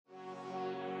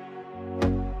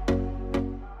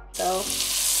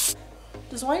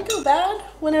Does wine go bad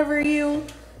whenever you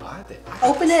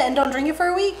open it and don't drink it for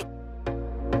a week?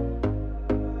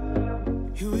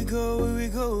 Here we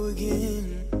go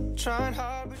again. Trying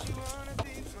hard, but you wanna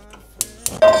be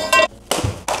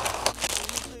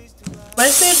My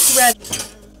favorite's red.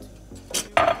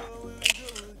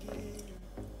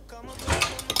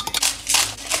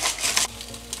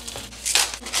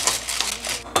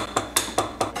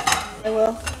 I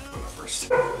will. First.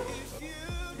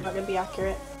 Not gonna be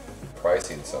accurate.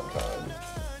 Pricing sometime.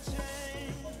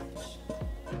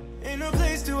 ain't no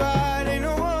place to hide, ain't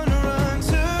no one to run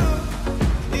to.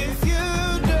 If you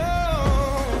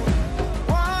don't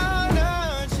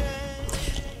wanna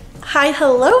change. Hi,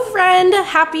 hello friend.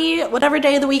 Happy whatever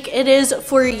day of the week it is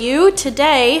for you.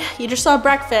 Today, you just saw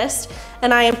breakfast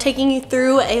and I am taking you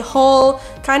through a whole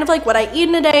kind of like what I eat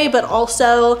in a day, but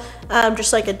also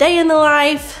just like a day in the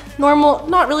life. Normal,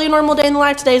 not really a normal day in the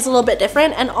life. Today is a little bit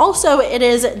different. And also it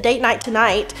is date night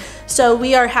tonight. So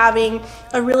we are having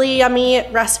a really yummy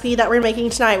recipe that we're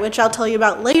making tonight, which I'll tell you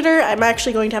about later. I'm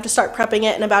actually going to have to start prepping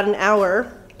it in about an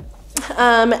hour.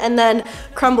 And then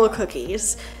crumble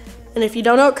cookies. And if you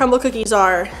don't know what crumble cookies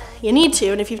are, you need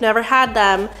to. And if you've never had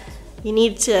them, you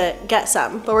need to get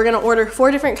some. But we're gonna order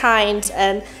 4 different kinds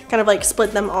and kind of like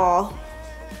split them all.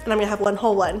 And I'm gonna have one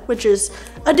whole one, which is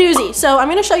a doozy. So I'm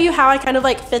gonna show you how I kind of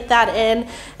like fit that in.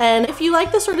 And if you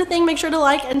like this sort of thing, make sure to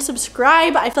like and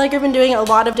subscribe. I feel like I've been doing a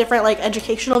lot of different like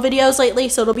educational videos lately,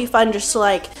 so it'll be fun just to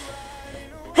like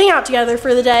hang out together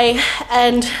for the day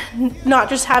and not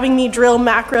just having me drill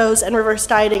macros and reverse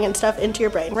dieting and stuff into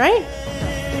your brain, right?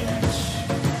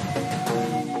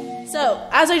 So,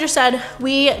 as I just said,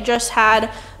 we just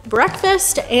had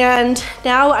breakfast and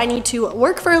now I need to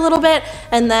work for a little bit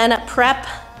and then prep.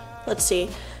 Let's see,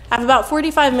 I have about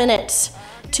 45 minutes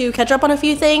to catch up on a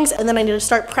few things and then I need to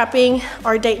start prepping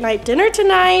our date night dinner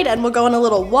tonight and we'll go on a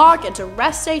little walk. It's a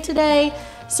rest day today,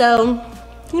 so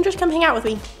you can just come hang out with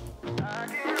me.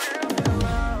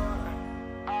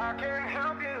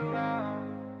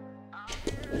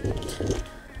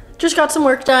 Just got some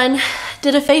work done.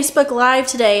 Did a Facebook Live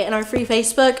today in our free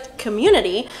Facebook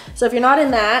community. So if you're not in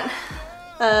that,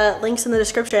 links in the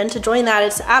description to join that.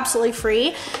 It's absolutely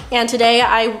free. And today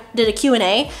I did a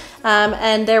Q&A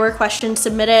and there were questions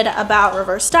submitted about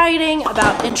reverse dieting,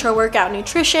 about intro workout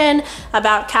nutrition,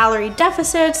 about calorie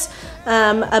deficits,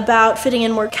 about fitting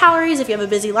in more calories if you have a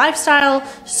busy lifestyle.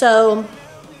 So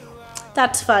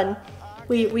that's fun.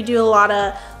 We do a lot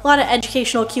of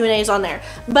educational Q&As on there.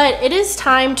 But it is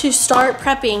time to start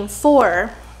prepping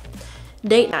for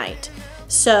date night.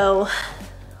 So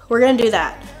we're gonna do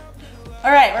that.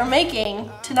 All right, we're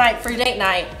making tonight for date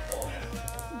night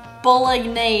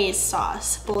bolognese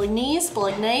sauce. Bolognese?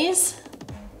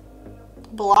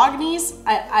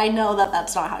 I know that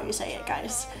that's not how you say it,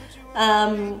 guys.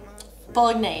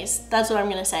 Bolognese, that's what I'm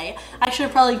gonna say. I should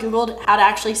have probably Googled how to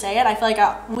actually say it. I feel like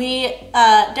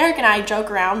Derek and I joke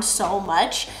around so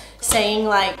much saying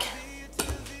like,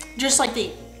 just like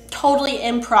the totally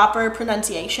improper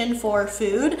pronunciation for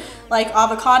food. Like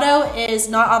avocado is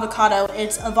not avocado,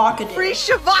 it's avocado. Free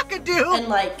shavacado! And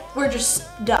like, we're just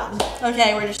dumb,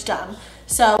 okay? We're just dumb.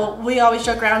 So we always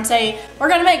joke around and say, we're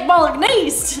gonna make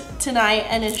bolognese tonight,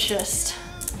 and it's just,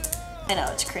 I know,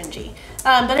 it's cringy.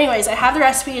 But anyways, I have the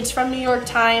recipe. It's from New York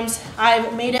Times.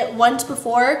 I've made it once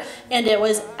before and it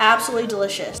was absolutely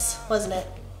delicious, wasn't it?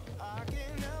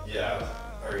 Yeah.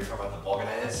 Are you talking about the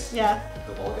bolognese? Yeah.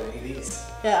 The bolognese?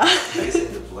 Yeah. Did I say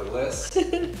the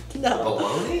bolognese? No. The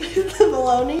bologna? The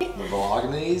bologna. The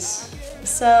bolognese?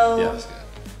 So. Yeah, that's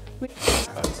good. I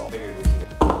thought it was all figured we could.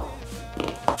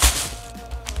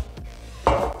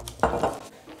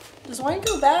 Does wine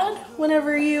go bad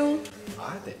whenever you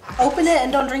open it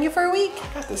and don't drink it for a week?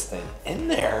 I got this thing in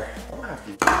there. I don't have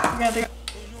to. You're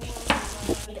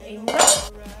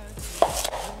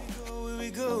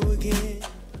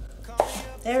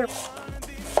there.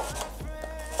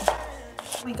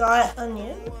 We got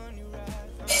onion.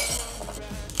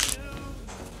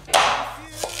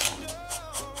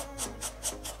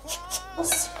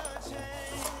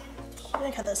 I'm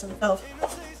gonna cut this in. Oh.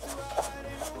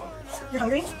 You're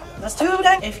hungry? That's too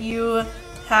dang. If you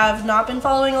have not been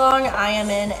following along, I am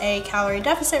in a calorie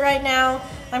deficit right now.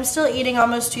 I'm still eating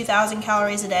almost 2,000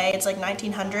 calories a day. It's like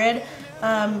 1,900,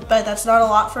 but that's not a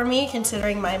lot for me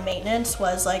considering my maintenance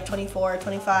was like 24,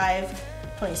 25,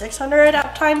 2,600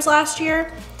 at times last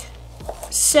year.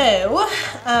 So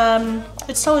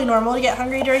it's totally normal to get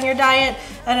hungry during your diet.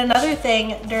 And another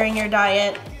thing during your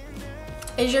diet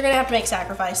is you're gonna have to make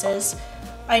sacrifices.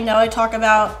 I know I talk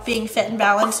about being fit and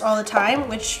balanced all the time,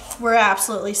 which we're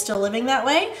absolutely still living that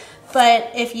way.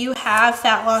 But if you have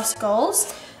fat loss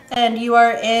goals, and you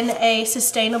are in a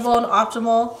sustainable and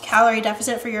optimal calorie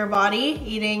deficit for your body,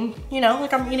 eating, you know,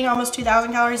 like I'm eating almost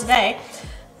 2,000 calories a day,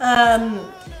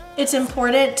 it's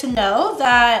important to know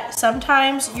that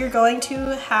sometimes you're going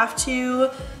to have to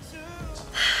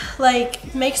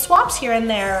like make swaps here and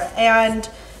there. And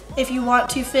if you want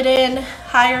to fit in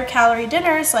higher calorie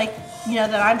dinners like, you know,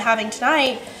 that I'm having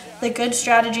tonight, the good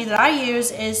strategy that I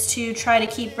use is to try to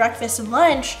keep breakfast and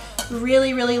lunch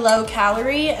really, really low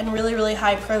calorie and really, really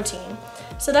high protein.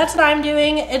 So that's what I'm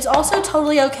doing. It's also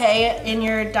totally okay in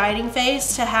your dieting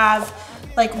phase to have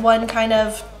like one kind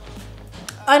of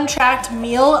untracked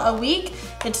meal a week.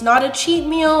 It's not a cheat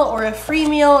meal or a free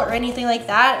meal or anything like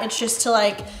that. It's just to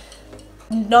like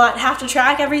not have to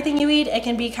track everything you eat. It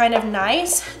can be kind of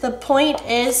nice. The point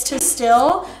is to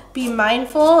still be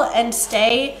mindful and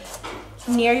stay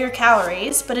near your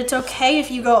calories, but it's okay if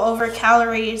you go over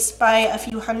calories by a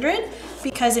few hundred,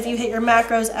 because if you hit your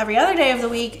macros every other day of the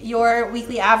week, your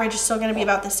weekly average is still going to be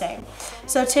about the same.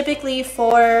 So typically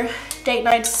for date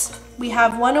nights, we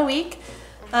have one a week.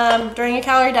 During a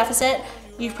calorie deficit,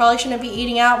 you probably shouldn't be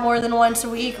eating out more than once a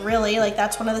week, really. Like,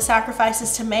 that's one of the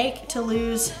sacrifices to make to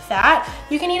lose fat.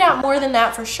 You can eat out more than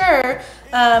that for sure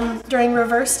during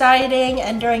reverse dieting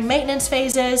and during maintenance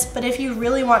phases, but if you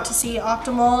really want to see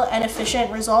optimal and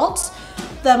efficient results,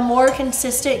 the more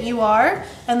consistent you are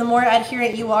and the more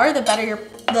adherent you are, the better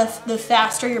the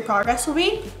faster your progress will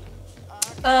be.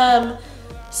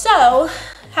 So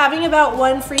having about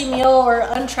one free meal or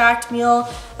untracked meal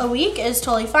a week is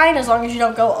totally fine as long as you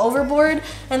don't go overboard.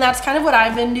 And that's kind of what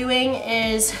I've been doing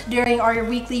is during our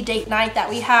weekly date night that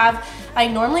we have, I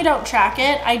normally don't track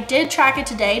it. I did track it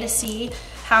today to see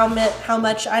how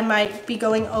much I might be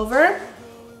going over.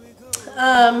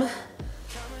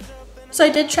 So I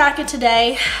did track it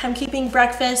today. I'm keeping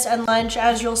breakfast and lunch,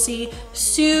 as you'll see,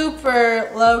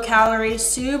 super low calories,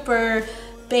 super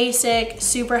basic,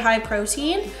 super high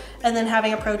protein, and then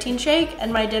having a protein shake.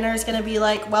 And my dinner is gonna be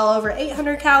like well over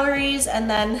 800 calories, and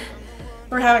then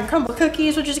we're having crumble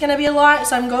cookies, which is gonna be a lot.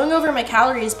 So I'm going over my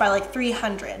calories by like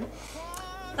 300.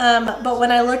 But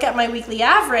when I look at my weekly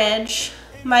average,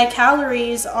 my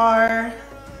calories are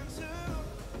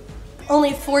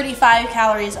only 45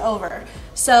 calories over.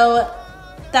 So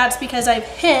that's because I've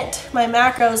hit my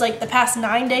macros like the past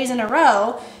 9 days in a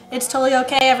row. It's totally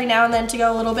okay every now and then to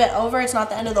go a little bit over. It's not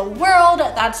the end of the world.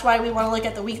 That's why we want to look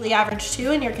at the weekly average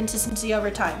too and your consistency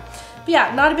over time. But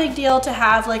yeah, not a big deal to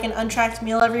have like an untracked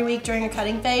meal every week during a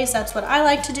cutting phase. That's what I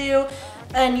like to do.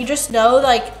 And you just know,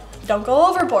 like, don't go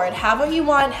overboard. Have what you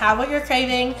want, have what you're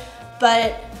craving,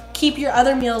 but keep your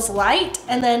other meals light,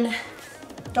 and then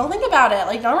don't think about it.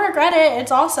 Like, don't regret it.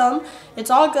 It's awesome.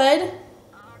 It's all good.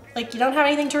 Like, you don't have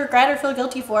anything to regret or feel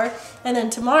guilty for. And then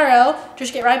tomorrow,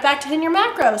 just get right back to hitting your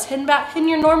macros, hitting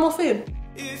your normal food.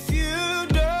 If you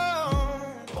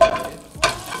don't.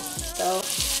 So,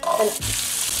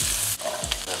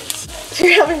 and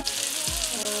you're having.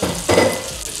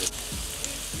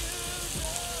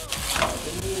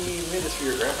 You made this for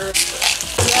your grandparents?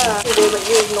 Yeah, you did, but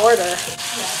you ignored her.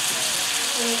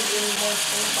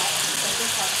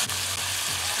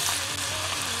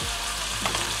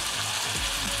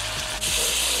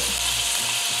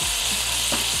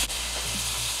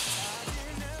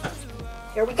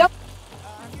 Here we go.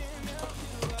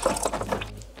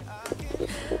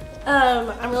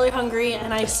 I'm really hungry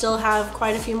and I still have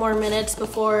quite a few more minutes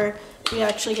before we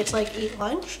actually get to like eat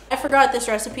lunch. I forgot this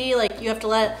recipe. Like, you have to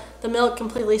let the milk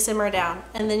completely simmer down,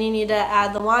 and then you need to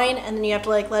add the wine, and then you have to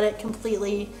like let it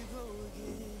completely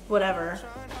whatever.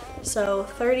 So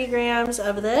 30 grams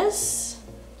of this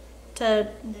to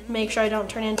make sure I don't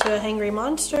turn into a hangry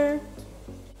monster.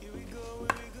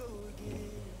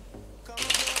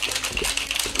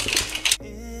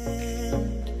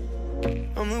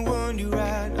 I'm the one you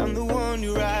ride, I'm the one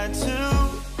you ride to.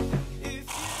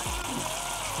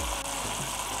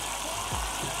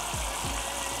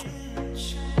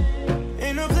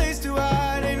 Ain't no place to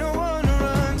hide, ain't no one to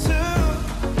run to.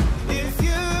 If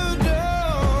you don't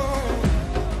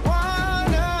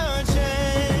wanna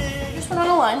change. We just went on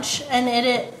a lunch, and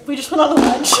we just went on a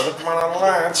lunch. Come on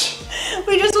lunch.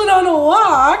 We just went on a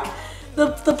walk.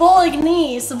 The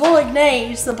bolognese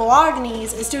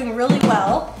is doing really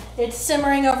well. It's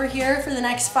simmering over here for the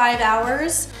next 5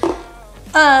 hours.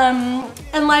 And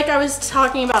like I was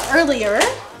talking about earlier,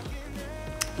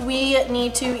 we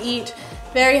need to eat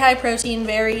very high protein,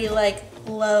 very like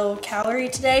low calorie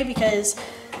today, because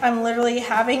I'm literally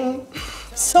having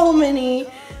so many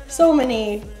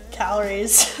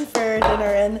calories for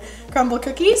dinner and crumble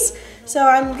cookies. So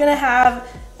I'm gonna have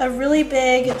a really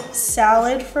big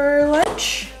salad for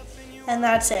lunch, and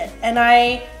that's it. And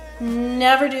I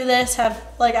never do this.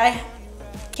 I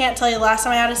can't tell you the last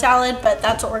time I had a salad, but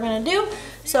that's what we're gonna do.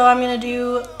 So I'm gonna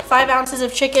do 5 ounces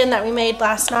of chicken that we made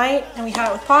last night, and we had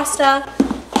it with pasta.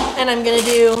 And I'm gonna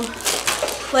do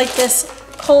like this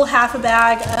whole half a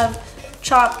bag of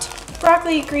chopped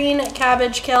broccoli, green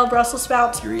cabbage, kale, Brussels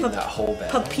sprouts, You're eating that whole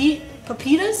bag.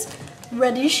 pepitas,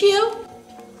 radicchio.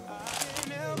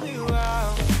 help you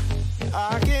out.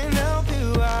 I can help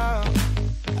you out.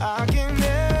 I can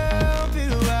help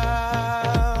you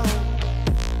out.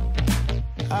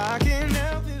 I can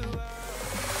help you out.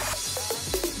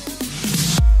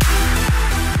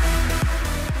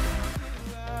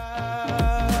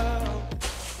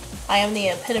 I am the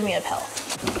epitome of health.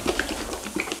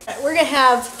 Alright, we're gonna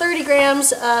have 30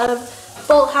 grams of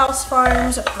Bolthouse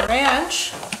Farms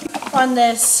Ranch on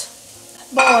this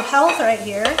bowl of health right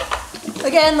here.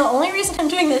 Again, the only reason I'm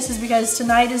doing this is because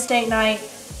tonight is date night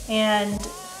and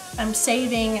I'm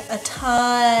saving a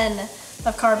ton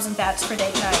of carbs and fats for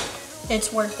date night.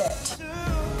 It's worth it.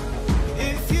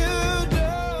 If you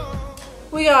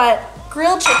don't. We got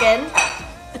grilled chicken,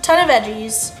 a ton of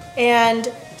veggies,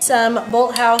 and some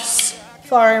Bolthouse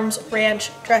Farms Ranch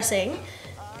dressing.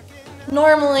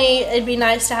 Normally, it'd be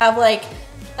nice to have like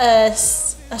a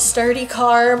sturdy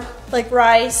carb, like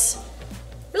rice.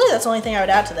 Really, that's the only thing I would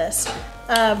add to this.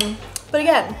 But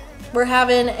again, we're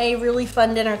having a really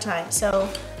fun dinner tonight, so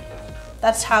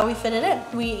that's how we fit it in.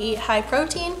 We eat high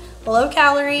protein, low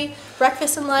calorie,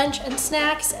 breakfast and lunch and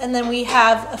snacks, and then we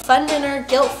have a fun dinner,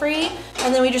 guilt-free,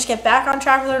 and then we just get back on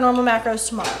track with our normal macros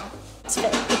tomorrow. It's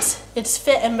fit. It's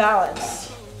fit and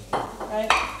balanced, right?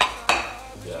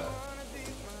 Yeah.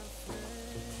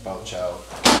 Bounce out.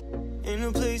 In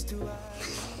a place to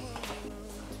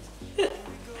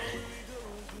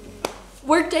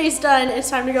Workday's done,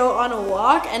 it's time to go on a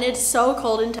walk, and it's so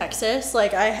cold in Texas.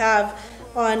 Like, I have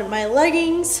on my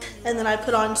leggings, and then I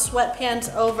put on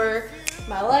sweatpants over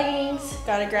my leggings.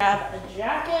 Gotta grab a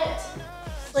jacket.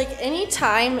 Like,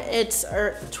 anytime it's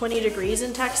 20 degrees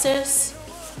in Texas,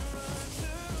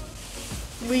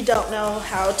 we don't know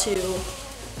how to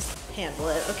handle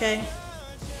it, okay?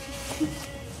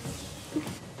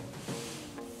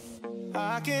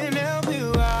 I can help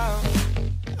you out.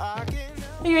 I can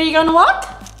Are you ready to go on a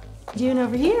walk? Doing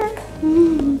over here.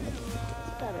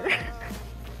 Better.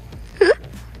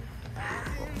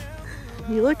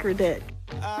 You look ridiculous.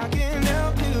 I can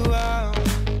help you out.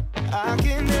 I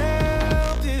can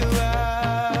help you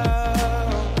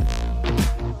out.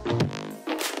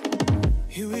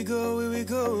 Here we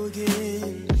go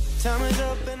again. Time is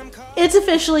up and I'm caught. It's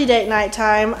officially date night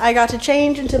time. I got to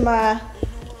change into my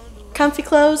comfy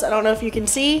clothes. I don't know if you can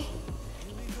see.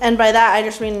 And by that, I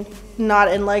just mean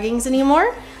not in leggings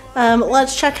anymore.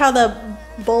 Let's check how the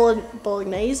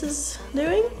bolognese is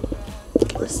doing.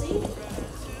 Let's see.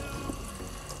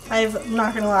 I'm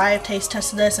not gonna lie, I've taste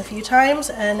tested this a few times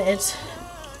and it's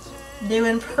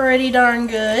doing pretty darn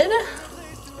good.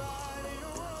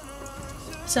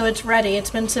 So it's ready. It's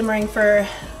been simmering for,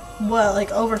 what,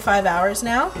 like over 5 hours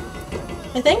now,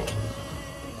 I think.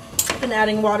 Been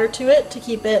adding water to it to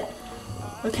keep it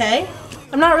okay.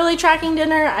 I'm not really tracking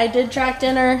dinner. I did track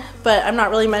dinner, but I'm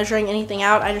not really measuring anything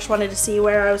out. I just wanted to see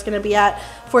where I was gonna be at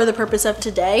for the purpose of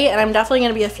today. And I'm definitely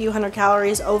gonna be a few hundred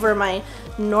calories over my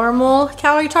normal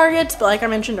calorie targets, but like I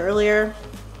mentioned earlier,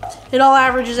 it all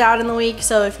averages out in the week.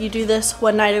 So if you do this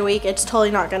one night a week, it's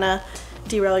totally not gonna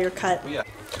derail your cut. Yeah.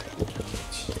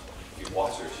 If you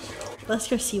watch her, she's gonna. Let's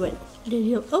go see what.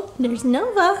 Oh, there's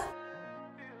Nova.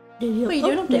 What are you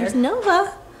doing up there? There's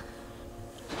Nova.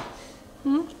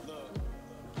 Hmm?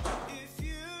 If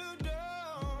you don't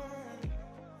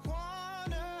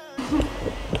wanna.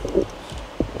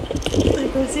 There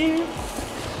goes here.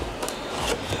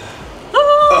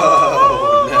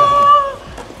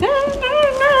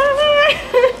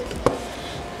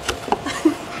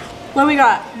 What we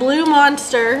got? Blue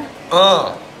Monster.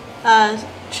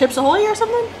 Chips Ahoy or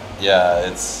something? Yeah,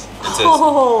 it's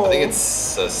Oh. I think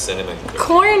it's a cinnamon cookie.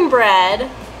 Cornbread.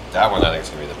 That one I think is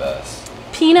gonna be the best.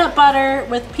 Peanut butter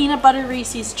with peanut butter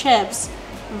Reese's chips.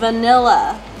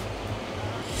 Vanilla.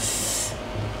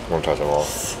 Won't touch them all.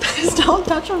 Please don't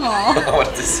touch them all. I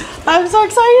want to see. I'm so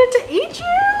excited to eat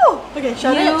you. Okay,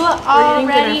 shut it. You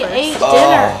already ate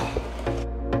dinner.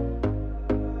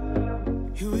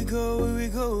 Here we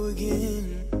go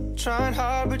again. Trying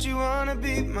hard, but you wanna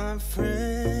be my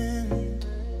friend.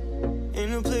 Ain't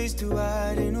no place to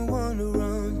hide, ain't no one to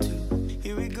run to.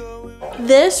 Here we go.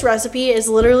 This recipe is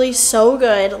literally so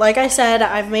good. Like I said,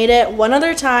 I've made it one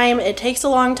other time. It takes a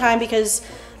long time because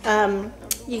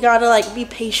you gotta like be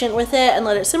patient with it and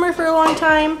let it simmer for a long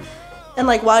time. And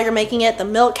like while you're making it, the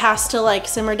milk has to like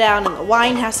simmer down and the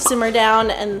wine has to simmer down,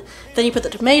 and then you put the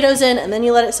tomatoes in and then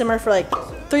you let it simmer for like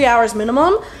 3 hours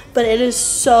minimum. But it is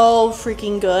so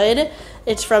freaking good.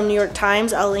 It's from New York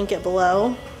Times. I'll link it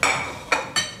below.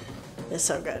 It's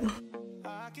so good.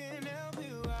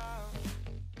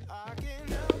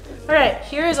 All right,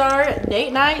 here is our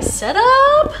date night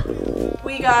setup.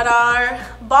 We got our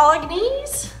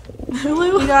bolognese.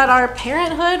 Hulu. We got our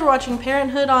Parenthood. We're watching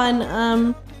Parenthood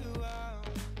on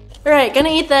all right, gonna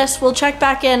eat this. We'll check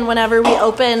back in whenever we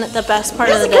open the best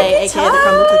part of the day, aka the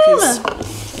crumble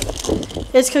cookies.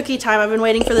 It's cookie time. I've been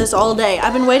waiting for this all day.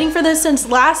 I've been waiting for this since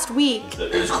last week.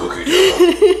 It is cookie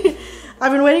time.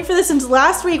 I've been waiting for this since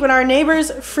last week when our neighbors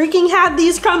freaking had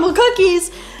these crumble cookies,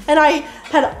 and I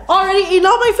had already eaten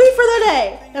all my food for the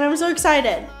day, and I'm so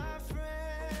excited.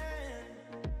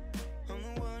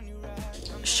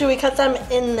 Should we cut them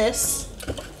in this,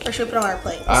 or should we put them on our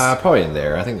plates? Probably in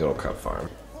there. I think it'll cut farm.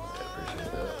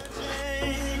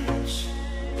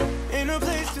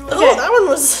 Oh, that one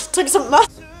took some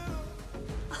muscle.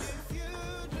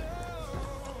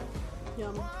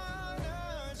 Yum.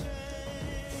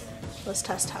 Let's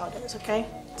test how it is, okay?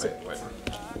 Wait.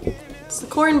 It's the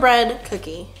cornbread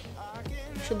cookie.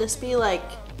 Should this be like,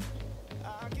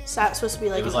 is that supposed to be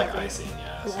like, It was like icing,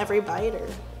 yeah. in every bite, or?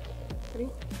 Ready?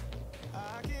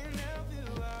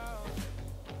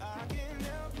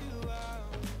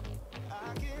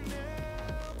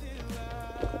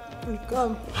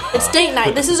 Go. It's date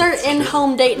night. This is our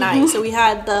in-home date night. So we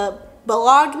had the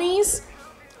bolognese,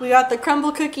 we got the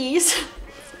crumble cookies,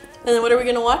 and then what are we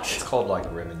gonna watch? It's called like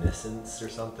Reminiscence or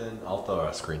something. I'll throw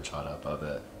a screenshot up of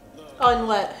it. On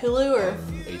what, Hulu or?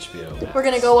 HBO Max. We're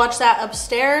gonna go watch that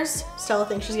upstairs. Stella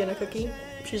thinks she's getting a cookie.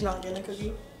 She's not getting a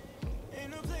cookie.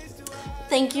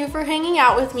 Thank you for hanging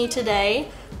out with me today.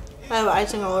 I have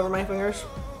icing all over my fingers.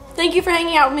 Thank you for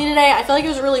hanging out with me today. I feel like it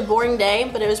was a really boring day,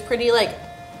 but it was pretty like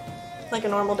a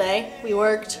normal day. We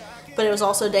worked, but it was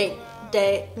also date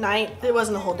night. It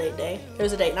wasn't a whole date day. It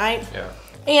was a date night. Yeah.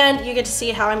 And you get to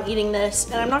see how I'm eating this,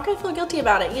 and I'm not gonna feel guilty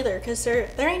about it either, because there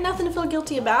ain't nothing to feel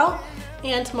guilty about.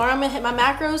 And tomorrow I'm gonna hit my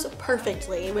macros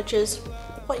perfectly, which is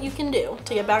what you can do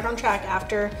to get back on track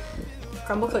after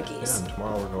crumble cookies. Yeah, and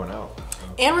tomorrow we're going out.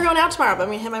 And we're going out tomorrow, but I'm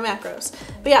gonna hit my macros.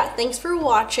 But yeah, thanks for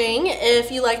watching.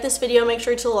 If you like this video, make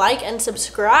sure to like and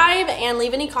subscribe, and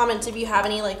leave any comments if you have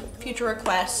any like future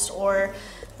requests, or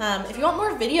if you want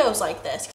more videos like this.